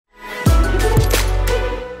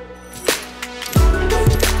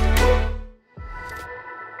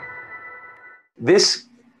This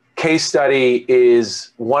case study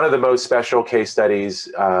is one of the most special case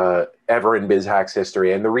studies ever in BizHack's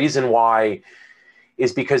history. And the reason why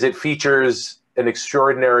is because it features an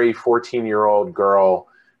extraordinary 14-year-old girl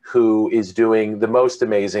who is doing the most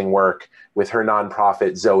amazing work with her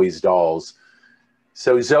nonprofit, Zoe's Dolls.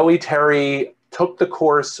 So Zoe Terry took the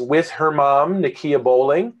course with her mom, Nakia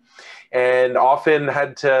Bowling, and often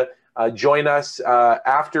had to join us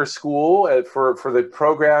after school for the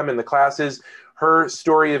program and the classes. Her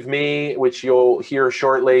story of me, which you'll hear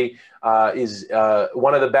shortly, is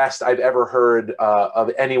one of the best I've ever heard of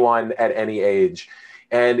anyone at any age.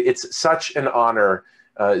 And it's such an honor,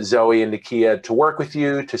 Zoe and Nakia, to work with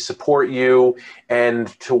you, to support you, and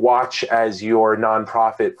to watch as your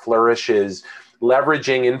nonprofit flourishes,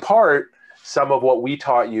 leveraging in part some of what we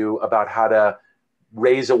taught you about how to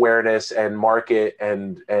raise awareness and market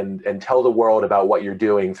and tell the world about what you're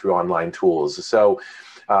doing through online tools. So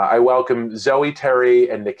I welcome Zoe Terry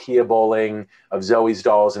and Nakia Bowling of Zoe's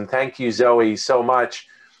Dolls. And thank you, Zoe, so much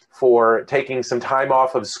for taking some time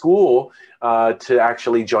off of school to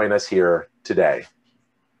actually join us here today.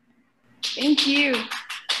 Thank you.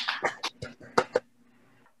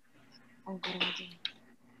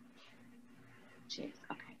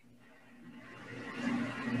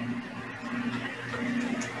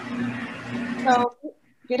 So,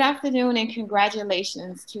 good afternoon and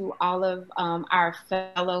congratulations to all of our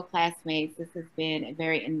fellow classmates. This has been a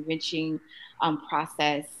very enriching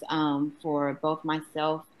process for both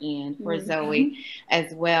myself and for Zoe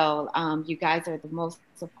as well. You guys are the most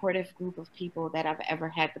supportive group of people that I've ever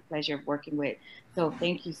had the pleasure of working with. So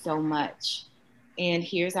thank you so much. And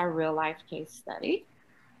here's our real life case study.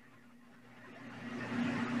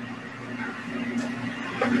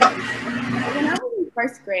 When I was in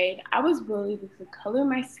first grade, I was bullied with the color of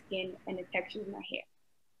my skin and the texture of my hair.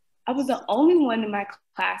 I was the only one in my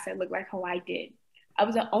class that looked like how I did. I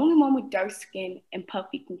was the only one with dark skin and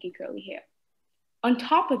puffy, kinky, curly hair. On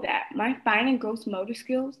top of that, my fine and gross motor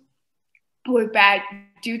skills were bad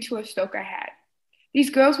due to a stroke I had.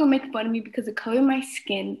 These girls would make fun of me because of the color of my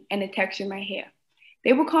skin and the texture of my hair.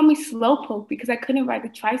 They would call me slowpoke because I couldn't ride the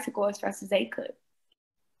tricycle as fast as they could.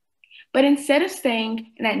 But instead of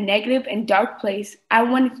staying in that negative and dark place, I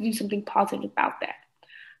wanted to do something positive about that.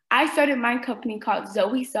 I started my company called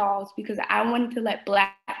Zoe's Dolls because I wanted to let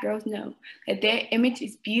Black girls know that their image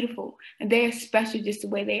is beautiful and they are special just the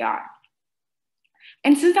way they are.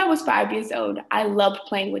 And since I was 5 years old, I loved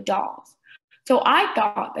playing with dolls. So I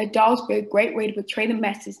thought that dolls were a great way to portray the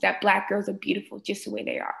message that Black girls are beautiful just the way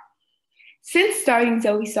they are. Since starting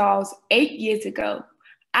Zoe's Dolls 8 years ago,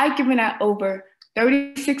 I've given out over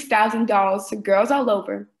 $36,000 to girls all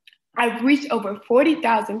over. I've reached over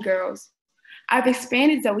 40,000 girls. I've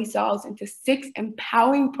expanded Zoe's Dolls into 6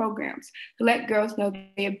 empowering programs to let girls know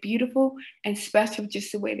they are beautiful and special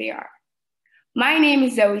just the way they are. My name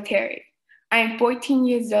is Zoe Terry. I am 14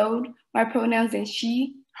 years old. My pronouns are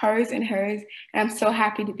she, hers, and hers, and I'm so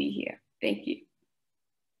happy to be here. Thank you.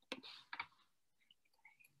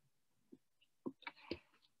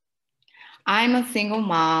 I'm a single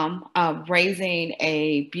mom raising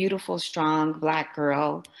a beautiful, strong Black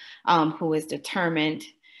girl who is determined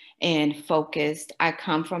and focused. I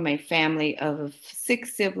come from a family of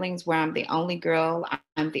 6 siblings where I'm the only girl.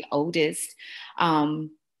 I'm the oldest.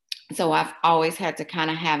 So I've always had to kind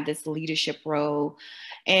of have this leadership role.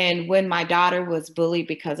 And when my daughter was bullied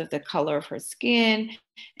because of the color of her skin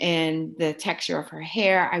and the texture of her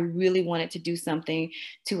hair, I really wanted to do something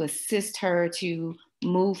to assist her to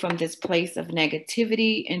move from this place of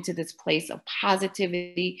negativity into this place of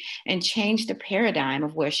positivity and change the paradigm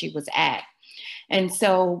of where she was at. And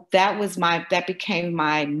so that became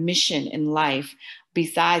my mission in life,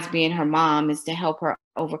 besides being her mom, is to help her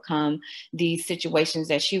overcome these situations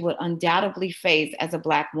that she would undoubtedly face as a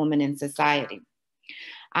Black woman in society.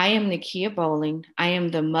 I am Nakia Bowling. I am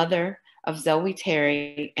the mother of Zoe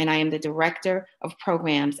Terry, and I am the director of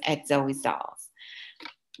programs at Zoe's Dolls.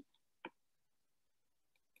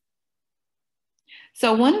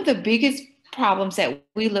 So one of the biggest problems that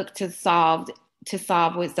we look to solve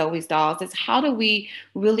with Zoe's Dolls is how do we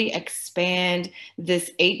really expand this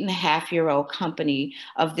 8.5-year-old company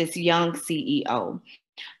of this young CEO?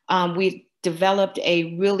 We developed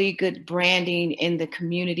a really good branding in the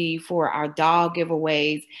community for our doll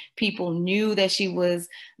giveaways. People knew that she was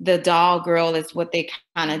the doll girl, is what they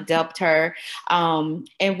kind of dubbed her. And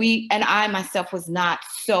I myself was not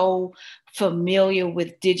so familiar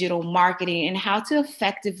with digital marketing and how to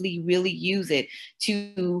effectively really use it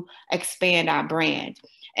to expand our brand.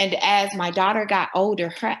 And as my daughter got older,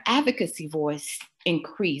 her advocacy voice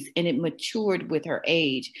increased and it matured with her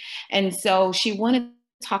age. And so she wanted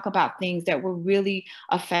talk about things that were really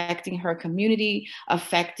affecting her community,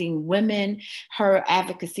 affecting women. Her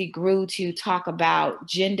advocacy grew to talk about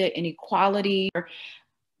gender inequality.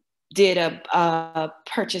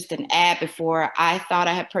 Purchased an ad before. I thought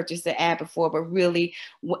I had purchased an ad before, but really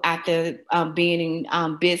after being in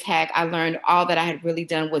BizHack, I learned all that I had really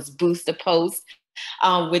done was boost a post,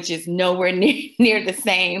 which is nowhere near the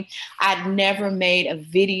same. I'd never made a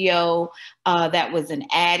video that was an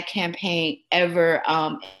ad campaign ever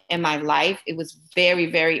in my life. It was very,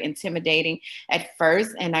 very intimidating at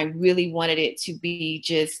first, and I really wanted it to be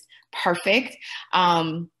just perfect.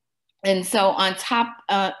 And so on top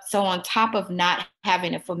of not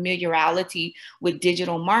having a familiarity with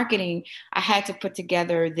digital marketing, I had to put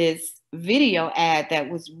together this video ad that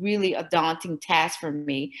was really a daunting task for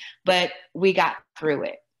me, but we got through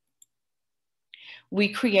it. We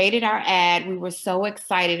created our ad. We were so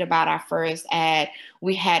excited about our first ad.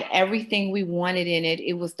 We had everything we wanted in it.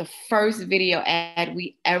 It was the first video ad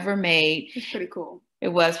we ever made. It's pretty cool.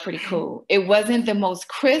 It was pretty cool. It wasn't the most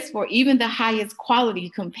crisp or even the highest quality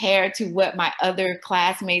compared to what my other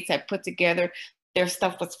classmates had put together. Their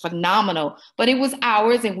stuff was phenomenal, but it was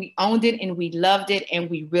ours and we owned it and we loved it and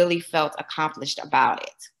we really felt accomplished about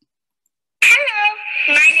it. Hello,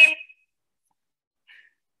 my name.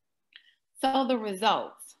 So the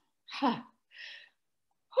results.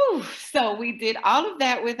 So we did all of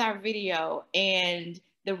that with our video and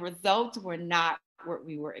the results were not what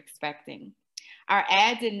we were expecting. Our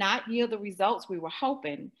ad did not yield the results we were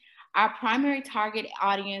hoping. Our primary target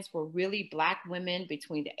audience were really Black women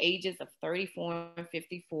between the ages of 34 and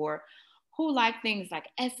 54 who like things like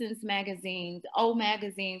Essence magazines, O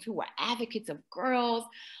magazines, who were advocates of girls,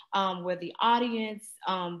 were the audience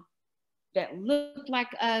that looked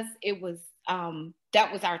like us. It was,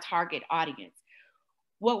 that was our target audience.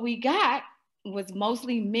 What we got was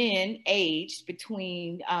mostly men aged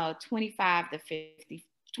between 25 to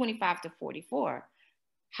 44.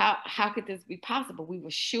 How could this be possible? We were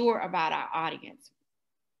sure about our audience.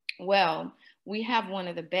 Well, we have one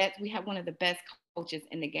of the best coaches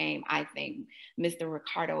in the game, I think, Mr.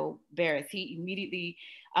 Ricardo Barris. He immediately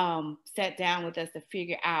sat down with us to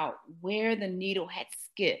figure out where the needle had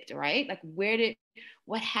skipped, right? Like what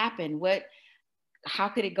happened? How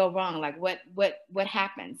could it go wrong? Like what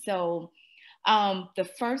happened? So the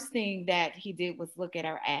first thing that he did was look at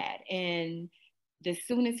our ad, and as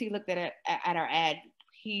soon as he looked at our ad,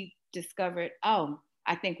 he discovered, oh,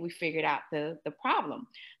 I think we figured out the problem.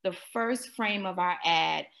 The first frame of our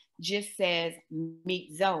ad just says,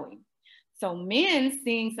 meet Zoe. So men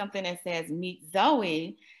seeing something that says, meet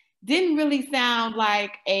Zoe, didn't really sound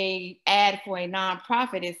like an ad for a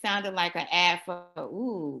nonprofit. It sounded like an ad for,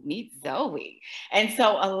 ooh, meet Zoe. And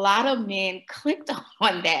so a lot of men clicked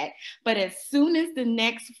on that. But as soon as the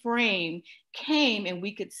next frame came, and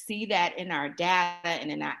we could see that in our data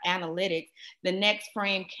and in our analytics, the next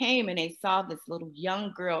frame came and they saw this little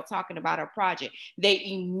young girl talking about her project, they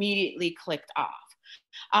immediately clicked off.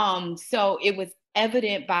 So it was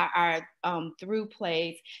evident by our through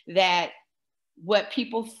plays that what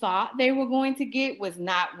people thought they were going to get was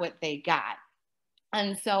not what they got.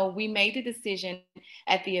 And so we made the decision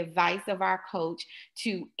at the advice of our coach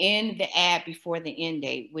to end the ad before the end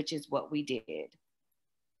date, which is what we did.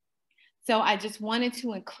 So I just wanted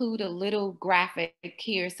to include a little graphic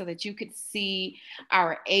here so that you could see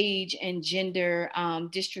our age and gender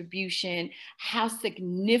distribution, how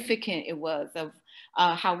significant it was of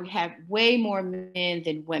how we have way more men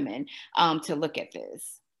than women to look at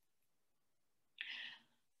this.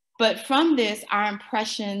 But from this, our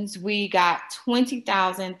impressions, we got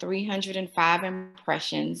 20,305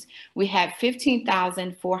 impressions. We had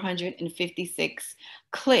 15,456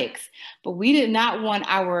 clicks, but we did not want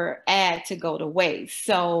our ad to go to waste.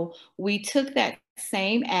 So we took that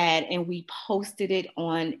same ad and we posted it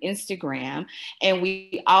on Instagram, and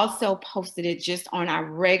we also posted it just on our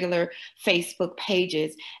regular Facebook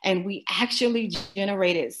pages. And we actually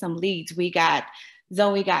generated some leads.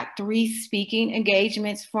 Zoe got 3 speaking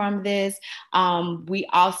engagements from this. We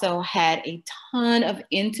also had a ton of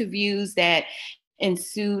interviews that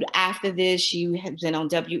ensued after this. She has been on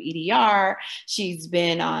WEDR. She's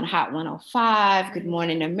been on Hot 105, Good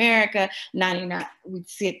Morning America, 99, we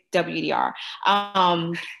see WEDR.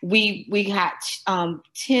 We had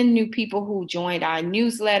 10 new people who joined our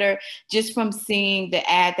newsletter just from seeing the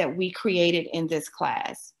ad that we created in this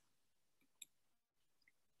class.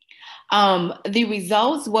 The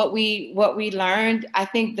results, what we learned, I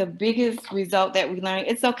think the biggest result that we learned,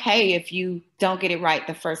 it's okay if you don't get it right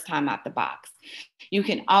the first time out the box. You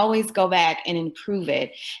can always go back and improve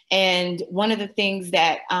it. And one of the things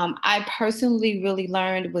that I personally really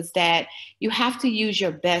learned was that you have to use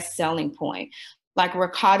your best selling point. Like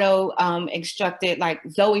Ricardo instructed, like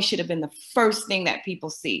Zoe should have been the first thing that people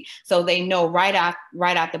see, so they know right out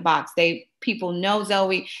the box. People know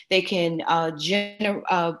Zoe. They can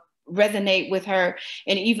resonate with her,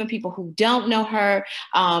 and even people who don't know her,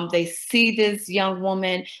 they see this young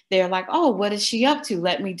woman. They're like, "Oh, what is she up to?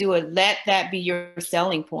 Let me do it." Let that be your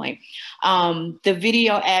selling point. The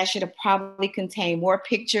video ad should have probably contained more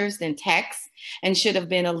pictures than text, and should have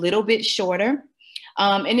been a little bit shorter.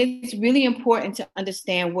 And it's really important to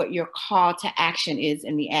understand what your call to action is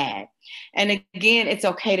in the ad. And again, it's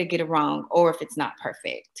okay to get it wrong or if it's not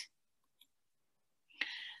perfect.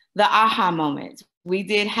 The aha moments. We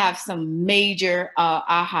did have some major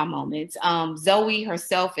aha moments. Zoe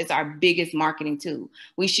herself is our biggest marketing tool.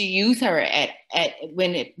 We should use her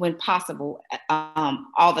when possible,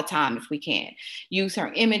 all the time if we can. Use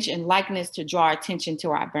her image and likeness to draw attention to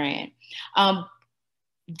our brand.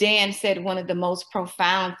 Dan said one of the most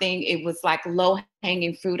profound thing, it was like low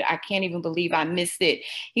hanging fruit. I can't even believe I missed it.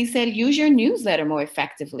 He said, use your newsletter more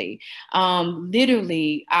effectively.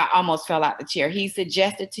 Literally, I almost fell out the chair. He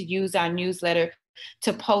suggested to use our newsletter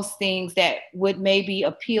to post things that would maybe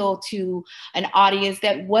appeal to an audience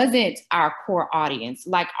that wasn't our core audience,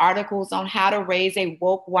 like articles on how to raise a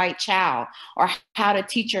woke white child or how to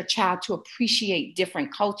teach your child to appreciate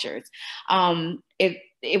different cultures.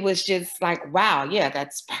 It was just like, wow, yeah,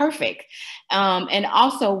 that's perfect. And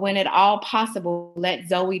also, when at all possible, let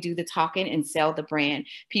Zoe do the talking and sell the brand.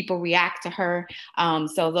 People react to her.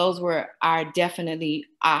 So those were our definitely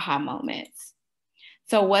aha moments.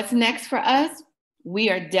 So what's next for us?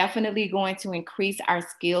 We are definitely going to increase our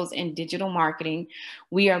skills in digital marketing.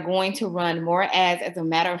 We are going to run more ads. As a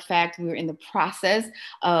matter of fact, we're in the process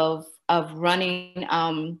of running,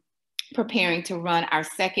 preparing to run our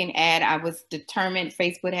second ad. I was determined.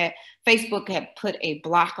 Facebook had put a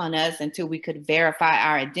block on us until we could verify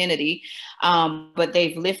our identity, but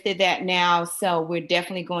they've lifted that now. So we're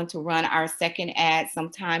definitely going to run our second ad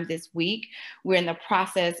sometime this week. We're in the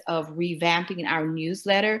process of revamping our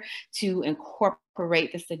newsletter to incorporate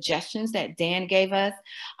the suggestions that Dan gave us.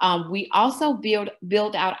 We also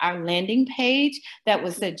build out our landing page that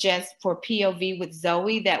was suggest for POV with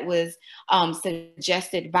Zoe, that was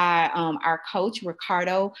suggested by our coach,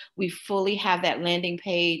 Ricardo. We fully have that landing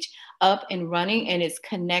page up and running, and it's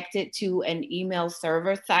connected to an email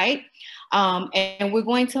server site. And we're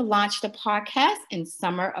going to launch the podcast in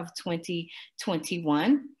summer of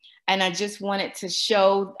 2021. And I just wanted to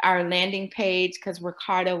show our landing page because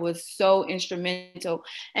Ricardo was so instrumental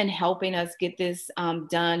in helping us get this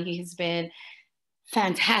done. He has been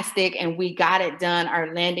fantastic, and we got it done.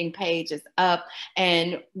 Our landing page is up,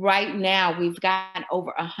 and right now we've got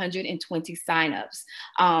over 120 signups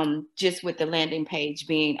just with the landing page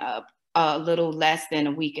being up a little less than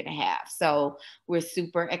a week and a half. So we're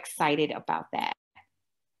super excited about that.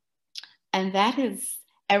 And that is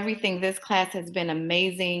everything. This class has been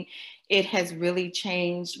amazing. It has really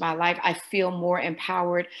changed my life. I feel more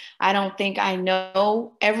empowered. I don't think I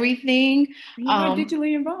know everything. You're more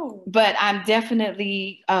digitally involved. But I'm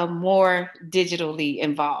definitely more digitally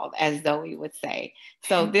involved, as Zoe would say.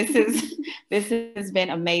 So this has been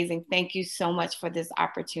amazing. Thank you so much for this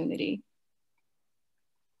opportunity.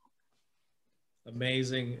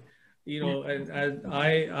 Amazing. You know,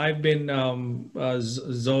 I've been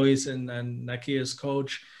Zoe's and Nakia's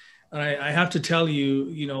coach. And I have to tell you,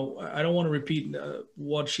 you know, I don't want to repeat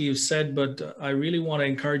what she has said, but I really want to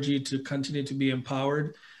encourage you to continue to be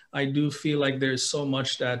empowered. I do feel like there's so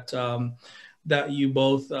much that that you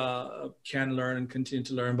both can learn and continue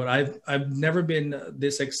to learn. But I've never been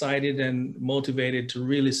this excited and motivated to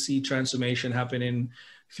really see transformation happening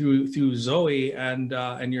through Zoe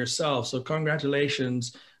and yourself. So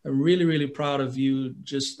congratulations. I'm really, really proud of you,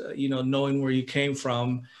 just, you know, knowing where you came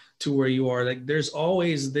from to where you are. Like, there's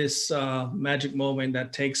always this magic moment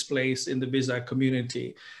that takes place in the BizHack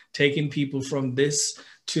community, taking people from this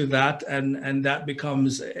to that, and that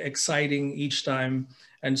becomes exciting each time.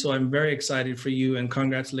 And so I'm very excited for you, and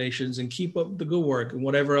congratulations, and keep up the good work, and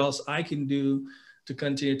whatever else I can do to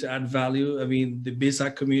continue to add value. I mean, the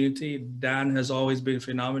BizHack community, Dan has always been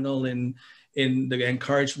phenomenal in the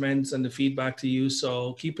encouragements and the feedback to you.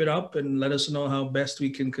 So keep it up and let us know how best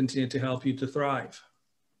we can continue to help you to thrive.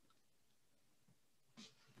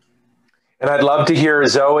 And I'd love to hear,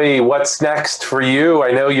 Zoe, what's next for you?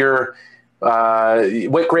 I know you're,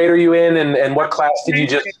 what grade are you in, and what class did you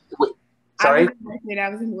just, sorry? I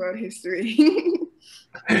was in world history.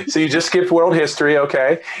 So you just skipped world history,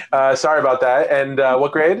 okay. Sorry about that. And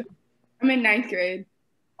what grade? I'm in ninth grade.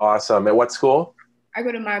 Awesome. At what school? I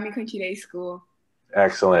go to Miami Country Day School.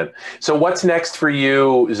 Excellent. So what's next for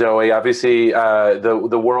you, Zoe? Obviously,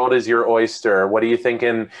 the world is your oyster. What are you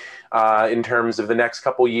thinking in terms of the next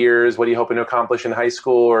couple years? What are you hoping to accomplish in high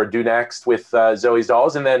school or do next with Zoe's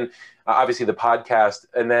Dolls? And then obviously the podcast.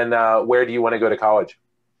 And then where do you want to go to college?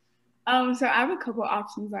 So I have a couple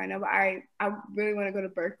options right now, but I really want to go to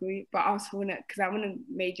Berkeley, but I also want to, because I want to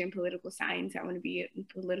major in political science. I want to be in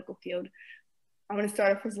the political field. I want to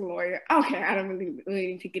start off as a lawyer. Okay, I don't really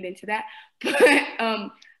need to get into that, but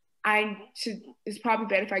it's probably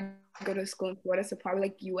better if I go to school in Florida, so probably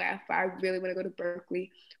like UF, but I really want to go to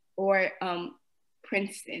Berkeley or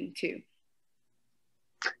Princeton too.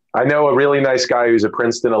 I know a really nice guy who's a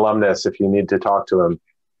Princeton alumnus if you need to talk to him.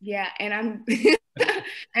 Yeah, and I'm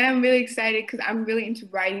and I'm really excited because I'm really into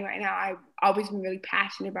writing right now. I've always been really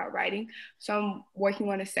passionate about writing. So I'm working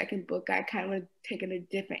on a second book. I kind of want to take it a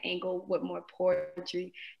different angle with more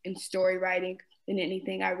poetry and story writing than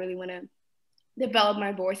anything. I really want to develop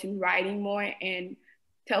my voice in writing more and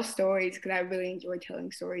tell stories because I really enjoy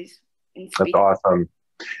telling stories and speaking. That's awesome.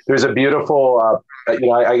 There's a beautiful,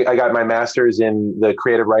 I got my master's in the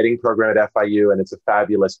creative writing program at FIU, and it's a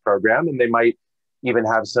fabulous program. And they might even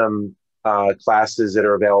have some classes that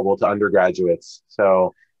are available to undergraduates.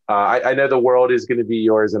 So I know the world is going to be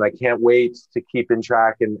yours, and I can't wait to keep in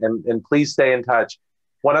track and please stay in touch.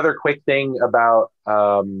 One other quick thing about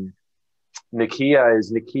Nakia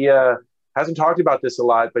is Nakia hasn't talked about this a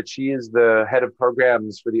lot, but she is the head of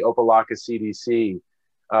programs for the Opa-locka CDC,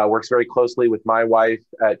 works very closely with my wife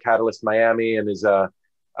at Catalyst Miami, and is a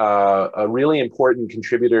really important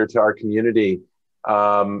contributor to our community.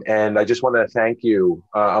 And I just want to thank you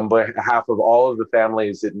on behalf of all of the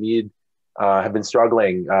families that have been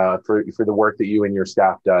struggling for the work that you and your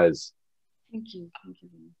staff does. Thank you. Thank you.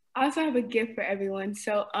 I also have a gift for everyone.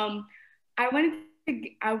 So I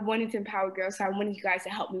wanted to empower girls. So I wanted you guys to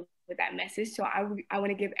help me with that message. So I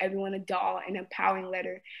want to give everyone a doll, an empowering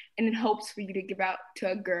letter, and in hopes for you to give out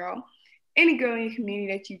to a girl, any girl in your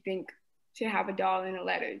community that you think should have a doll and a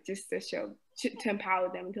letter, just to empower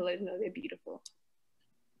them and to let them know they're beautiful.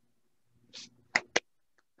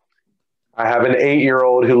 I have an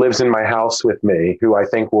 8-year-old who lives in my house with me, who I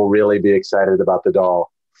think will really be excited about the doll.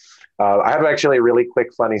 I have actually a really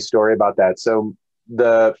quick, funny story about that. So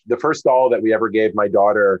the first doll that we ever gave my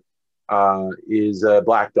daughter is a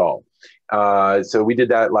black doll. So we did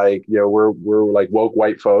that we're like woke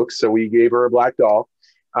white folks. So we gave her a black doll.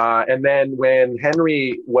 And then when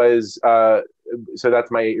Henry was, so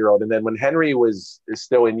that's my 8-year-old. And then when Henry was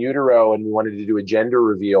still in utero and we wanted to do a gender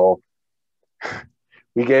reveal,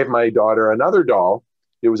 we gave my daughter another doll.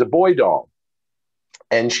 It was a boy doll.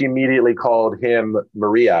 And she immediately called him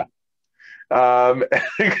Maria.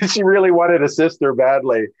 Because she really wanted a sister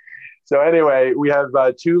badly. So anyway, we have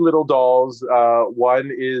 2 little dolls.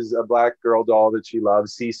 One is a black girl doll that she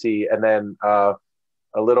loves, Cece, and then a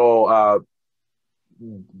little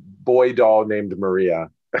boy doll named Maria.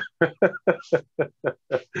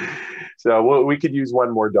 So we could use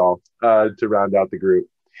one more doll to round out the group.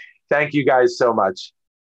 Thank you guys so much.